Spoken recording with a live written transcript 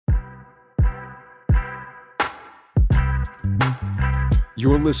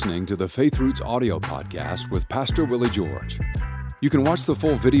You're listening to the Faith Roots audio podcast with Pastor Willie George. You can watch the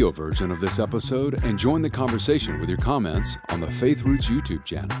full video version of this episode and join the conversation with your comments on the Faith Roots YouTube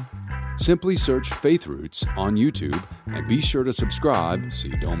channel. Simply search Faith Roots on YouTube and be sure to subscribe so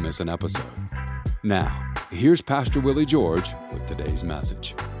you don't miss an episode. Now, here's Pastor Willie George with today's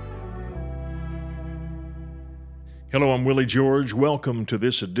message. Hello, I'm Willie George. Welcome to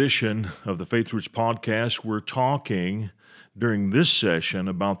this edition of the Faith Roots podcast. We're talking during this session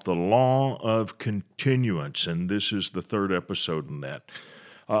about the law of continuance, and this is the third episode in that.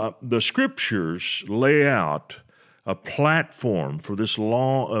 The scriptures lay out a platform for this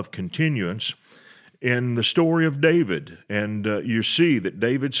law of continuance in the story of David, and you see that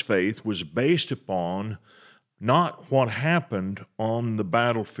David's faith was based upon not what happened on the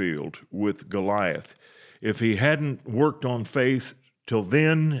battlefield with Goliath. If he hadn't worked on faith till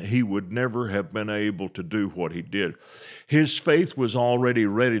then, he would never have been able to do what he did. His faith was already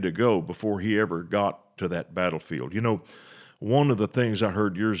ready to go before he ever got to that battlefield. You know, one of the things I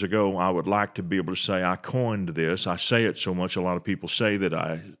heard years ago, I would like to be able to say I coined this. I say it so much, a lot of people say that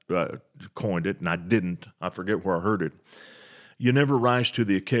I coined it, and I didn't. I forget where I heard it. You never rise to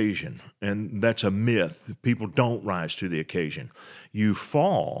the occasion, and that's a myth. People don't rise to the occasion. You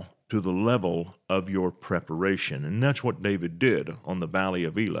fall to the level of your preparation. And that's what David did on the Valley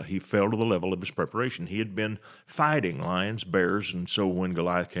of Elah. He fell to the level of his preparation. He had been fighting lions, bears, and so when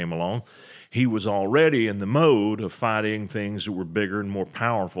Goliath came along, he was already in the mode of fighting things that were bigger and more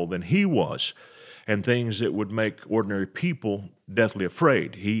powerful than he was, and things that would make ordinary people deathly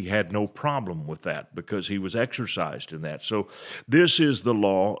afraid. He had no problem with that because he was exercised in that. So this is the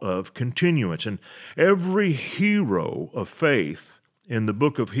law of continuance. And every hero of faith in the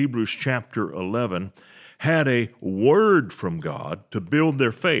book of Hebrews chapter 11, had a word from God to build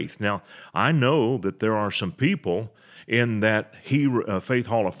their faith. Now, I know that there are some people in that Faith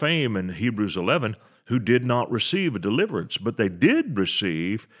Hall of Fame in Hebrews 11 who did not receive a deliverance, but they did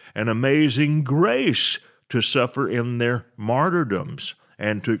receive an amazing grace to suffer in their martyrdoms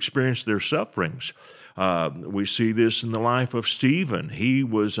and to experience their sufferings. We see this in the life of Stephen. He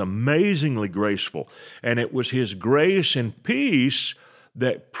was amazingly graceful, and it was his grace and peace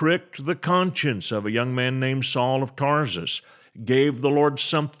that pricked the conscience of a young man named Saul of Tarsus, gave the Lord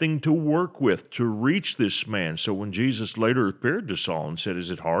something to work with to reach this man. So when Jesus later appeared to Saul and said, "Is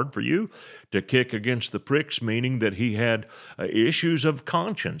it hard for you to kick against the pricks?" meaning that he had issues of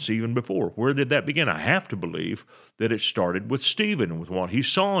conscience even before. Where did that begin? I have to believe that it started with Stephen, with what he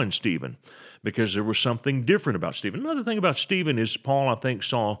saw in Stephen, because there was something different about Stephen. Another thing about Stephen is Paul, I think,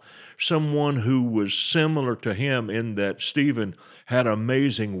 saw someone who was similar to him in that Stephen had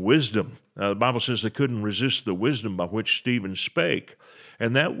amazing wisdom. The Bible says they couldn't resist the wisdom by which Stephen spake.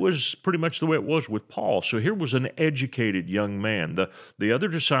 And that was pretty much the way it was with Paul. So here was an educated young man. The other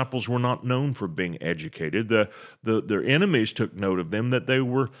disciples were not known for being educated. Their enemies took note of them, that they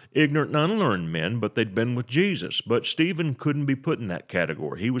were ignorant and unlearned men, but they'd been with Jesus. But Stephen couldn't be put in that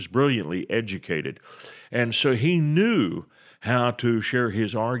category. He was brilliantly educated. And so he knew how to share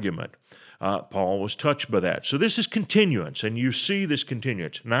his argument. Paul was touched by that. So this is continuance, and you see this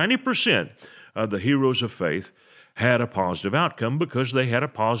continuance. 90% of the heroes of faith had a positive outcome because they had a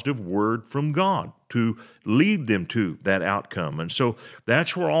positive word from God to lead them to that outcome. And so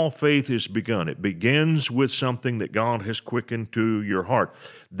that's where all faith is begun. It begins with something that God has quickened to your heart.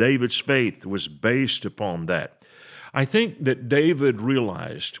 David's faith was based upon that. I think that David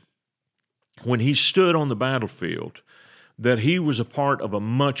realized when he stood on the battlefield that he was a part of a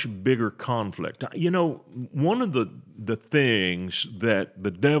much bigger conflict. You know, one of the things that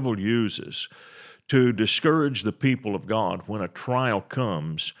the devil uses to discourage the people of God when a trial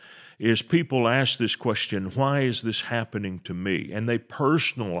comes is people ask this question, why is this happening to me? And they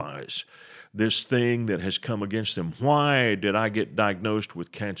personalize this thing that has come against them. Why did I get diagnosed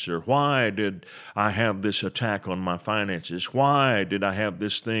with cancer? Why did I have this attack on my finances? Why did I have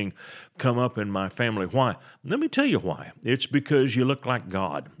this thing come up in my family? Why? Let me tell you why. It's because you look like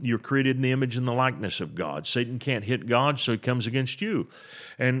God. You're created in the image and the likeness of God. Satan can't hit God, so he comes against you.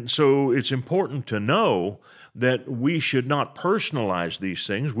 And so it's important to know that we should not personalize these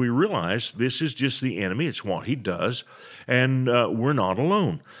things. We realize this is just the enemy. It's what he does, and we're not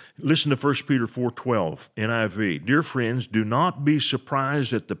alone. Listen to 1 Peter 4:12, NIV. Dear friends, do not be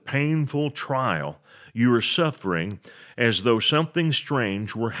surprised at the painful trial you are suffering as though something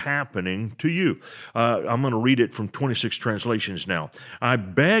strange were happening to you. I'm going to read it from 26 translations now. I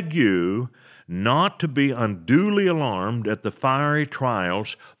beg you not to be unduly alarmed at the fiery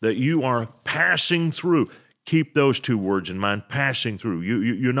trials that you are passing through. Keep those two words in mind, passing through.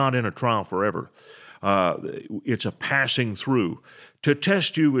 You're not in a trial forever. It's a passing through. To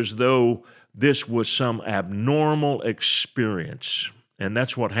test you as though this was some abnormal experience. And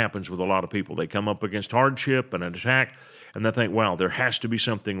that's what happens with a lot of people. They come up against hardship and an attack, and they think, wow, there has to be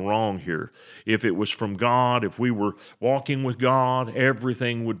something wrong here. If it was from God, if we were walking with God,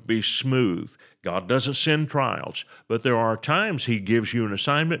 everything would be smooth. God doesn't send trials, but there are times He gives you an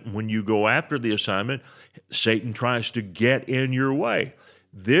assignment, and when you go after the assignment, Satan tries to get in your way.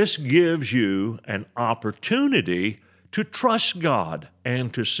 This gives you an opportunity to trust God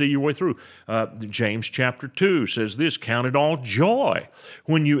and to see your way through. James chapter 2 says this, count it all joy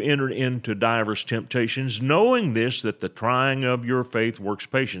when you enter into diverse temptations, knowing this, that the trying of your faith works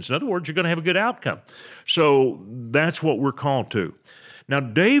patience. In other words, you're going to have a good outcome. So that's what we're called to. Now,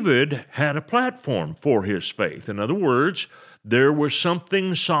 David had a platform for his faith. In other words, there was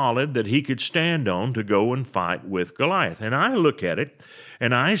something solid that he could stand on to go and fight with Goliath. And I look at it,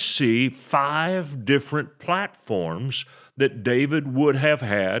 and I see 5 different platforms that David would have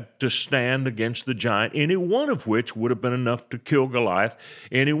had to stand against the giant, any one of which would have been enough to kill Goliath.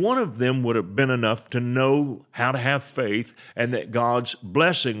 Any one of them would have been enough to know how to have faith and that God's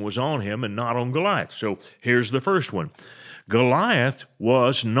blessing was on him and not on Goliath. So here's the first one. Goliath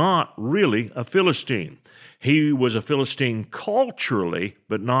was not really a Philistine. He was a Philistine culturally,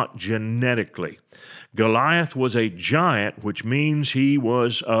 but not genetically. Goliath was a giant, which means he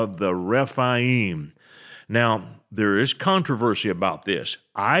was of the Rephaim. Now, there is controversy about this.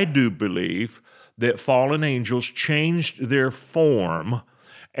 I do believe that fallen angels changed their form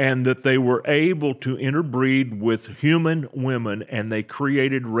and that they were able to interbreed with human women, and they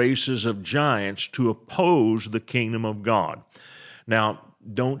created races of giants to oppose the kingdom of God. Now,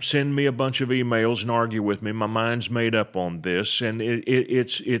 don't send me a bunch of emails and argue with me. My mind's made up on this, and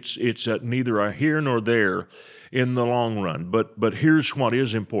it's neither a here nor there in the long run. But here's what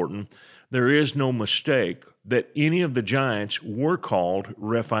is important. There is no mistake that any of the giants were called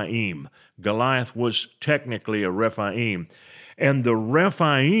Rephaim. Goliath was technically a Rephaim. And the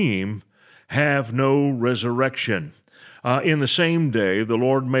Rephaim have no resurrection. In the same day, the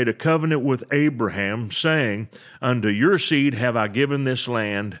Lord made a covenant with Abraham, saying, unto your seed have I given this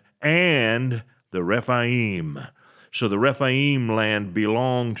land and the Rephaim. So the Rephaim land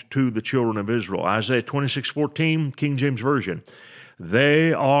belonged to the children of Israel. Isaiah 26:14, King James Version.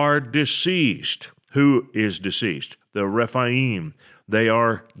 They are deceased. Who is deceased? The Rephaim. They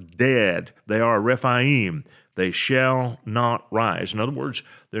are dead. They are Rephaim. They shall not rise. In other words,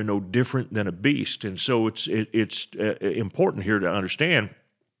 they're no different than a beast. And so it's important here to understand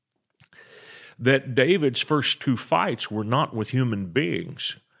that David's first 2 fights were not with human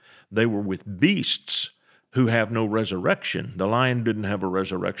beings. They were with beasts who have no resurrection. The lion didn't have a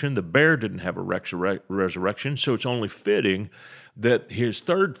resurrection. The bear didn't have a resurrection. So it's only fitting that his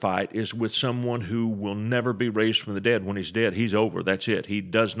third fight is with someone who will never be raised from the dead. When he's dead, he's over. That's it. He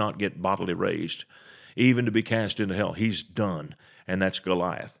does not get bodily raised, even to be cast into hell. He's done, and that's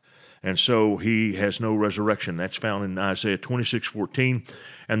Goliath. And so he has no resurrection. That's found in Isaiah 26:14,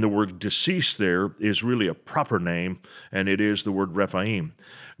 and the word deceased there is really a proper name, and it is the word Rephaim.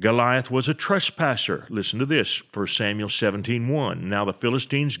 Goliath was a trespasser. Listen to this, 1 Samuel 17:1. Now the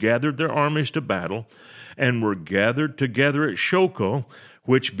Philistines gathered their armies to battle, and were gathered together at Shochoh,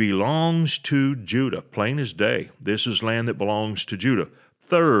 which belongs to Judah. Plain as day. This is land that belongs to Judah.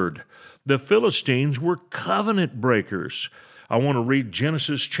 Third, the Philistines were covenant breakers. I want to read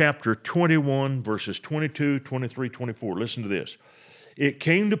Genesis chapter 21, verses 22, 23, 24. Listen to this. It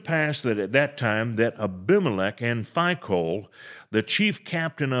came to pass that at that time that Abimelech and Phicol, the chief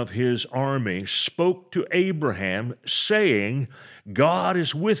captain of his army, spoke to Abraham, saying, God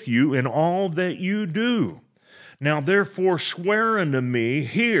is with you in all that you do. Now therefore swear unto me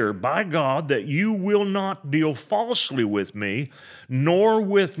here by God that you will not deal falsely with me, nor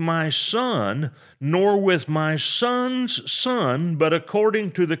with my son, nor with my son's son, but according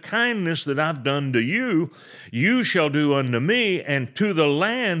to the kindness that I've done to you, you shall do unto me, and to the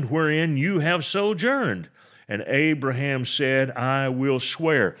land wherein you have sojourned. And Abraham said, I will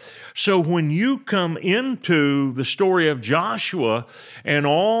swear. So when you come into the story of Joshua and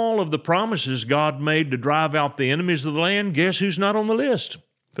all of the promises God made to drive out the enemies of the land, guess who's not on the list?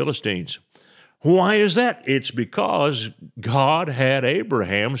 Philistines. Why is that? It's because God had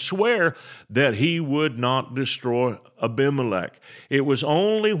Abraham swear that he would not destroy Abimelech. It was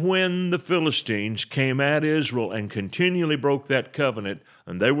only when the Philistines came at Israel and continually broke that covenant,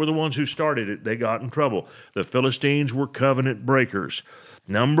 and they were the ones who started it, they got in trouble. The Philistines were covenant breakers.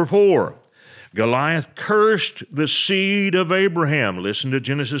 Number 4, Goliath cursed the seed of Abraham. Listen to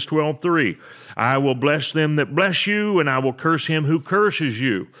Genesis 12:3. I will bless them that bless you, and I will curse him who curses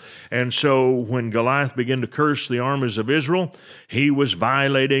you. And so when Goliath began to curse the armies of Israel, he was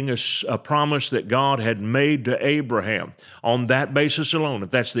violating a promise that God had made to Abraham. On that basis alone, if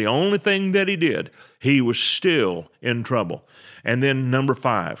that's the only thing that he did, he was still in trouble. And then number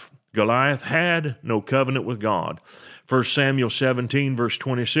 5, Goliath had no covenant with God. 1 Samuel 17, verse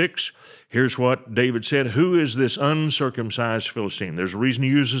 26, here's what David said, who is this uncircumcised Philistine? There's a reason he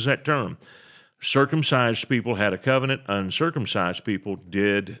uses that term. Circumcised people had a covenant, uncircumcised people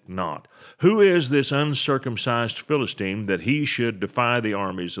did not. Who is this uncircumcised Philistine that he should defy the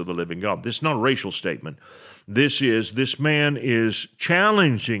armies of the living God? This is not a racial statement. This man is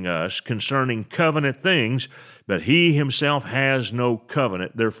challenging us concerning covenant things, but he himself has no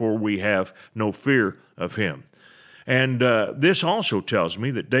covenant, therefore we have no fear of him. And this also tells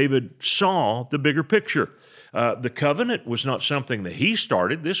me that David saw the bigger picture. The covenant was not something that he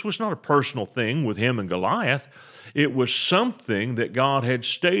started. This was not a personal thing with him and Goliath. It was something that God had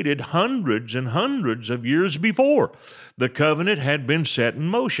stated hundreds and hundreds of years before. The covenant had been set in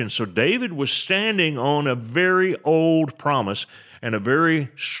motion. So David was standing on a very old promise and a very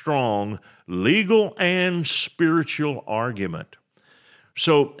strong legal and spiritual argument.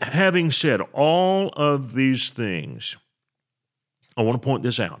 So having said all of these things, I want to point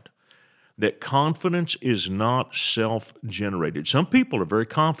this out, that confidence is not self-generated. Some people are very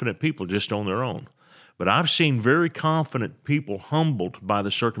confident people just on their own, but I've seen very confident people humbled by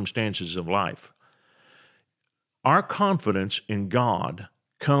the circumstances of life. Our confidence in God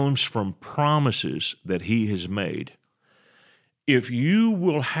comes from promises that He has made. If you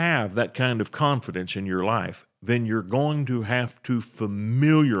will have that kind of confidence in your life, then you're going to have to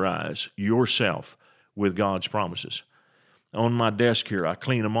familiarize yourself with God's promises. On my desk here, I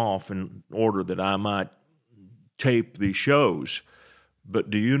clean them off in order that I might tape these shows.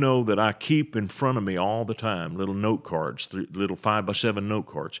 But do you know that I keep in front of me all the time little note cards, little 5x7 note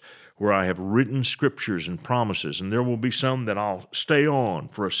cards, where I have written scriptures and promises, and there will be some that I'll stay on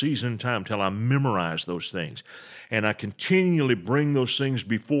for a season of time till I memorize those things. And I continually bring those things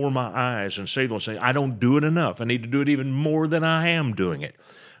before my eyes and say those things. I don't do it enough. I need to do it even more than I am doing it.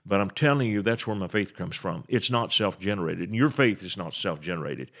 But I'm telling you, that's where my faith comes from. It's not self-generated, and your faith is not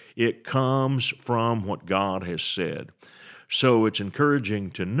self-generated. It comes from what God has said. So it's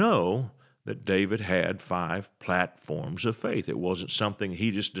encouraging to know that David had 5 platforms of faith. It wasn't something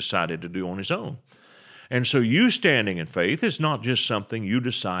he just decided to do on his own. And so you standing in faith is not just something you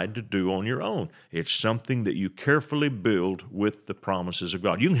decide to do on your own. It's something that you carefully build with the promises of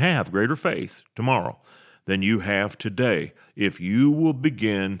God. You can have greater faith tomorrow than you have today if you will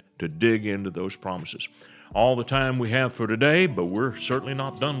begin to dig into those promises. All the time we have for today, but we're certainly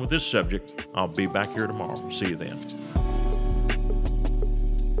not done with this subject. I'll be back here tomorrow. See you then.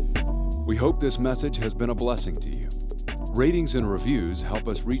 We hope this message has been a blessing to you. Ratings and reviews help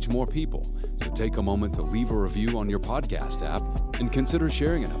us reach more people, so take a moment to leave a review on your podcast app and consider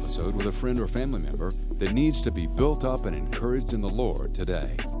sharing an episode with a friend or family member that needs to be built up and encouraged in the Lord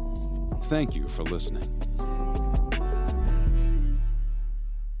today. Thank you for listening.